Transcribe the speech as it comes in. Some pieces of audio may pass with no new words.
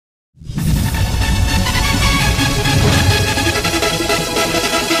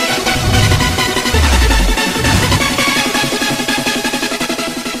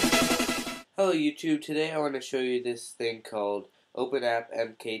YouTube, today I want to show you this thing called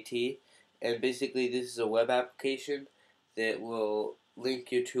OpenAppMkt, and basically this is a web application that will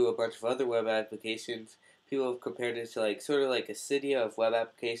link you to a bunch of other web applications. People have compared it to sort of like a city of web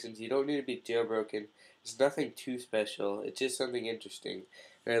applications. You don't need to be jailbroken. It's nothing too special. It's just something interesting,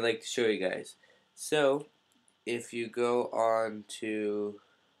 and I'd like to show you guys. So, if you go on to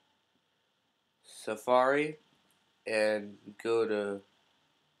Safari and go to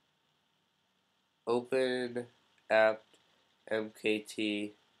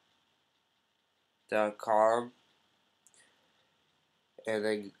OpenAppMkt.com and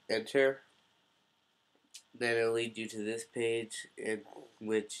then enter, then it'll lead you to this page in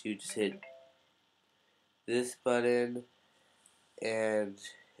which you just hit this button and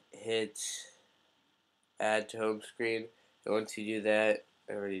hit add to home screen. And once you do that,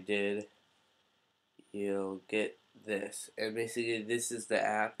 I already did, you'll get this. And basically this is the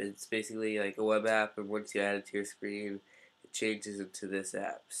app. It's basically like a web app, and once you add it to your screen, it changes into this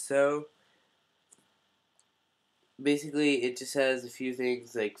app. So basically it just has a few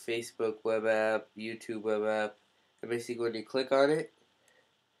things like Facebook web app, YouTube web app, and basically when you click on it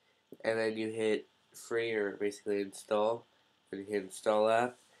and then you hit free or basically install, and you hit install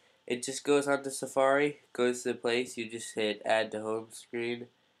app, it just goes onto Safari, goes to the place, you just hit add to home screen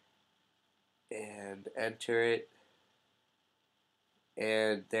and enter it,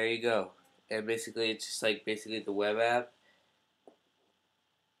 and there you go. And basically it's just like basically the web app,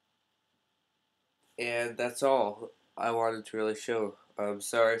 and that's all I wanted to really show. I'm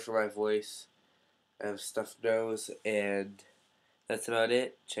sorry for my voice. I have stuffed nose, and that's about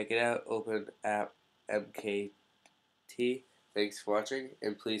it. Check it out, OpenAppMkt. Thanks for watching,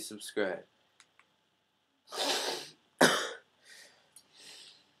 and please subscribe.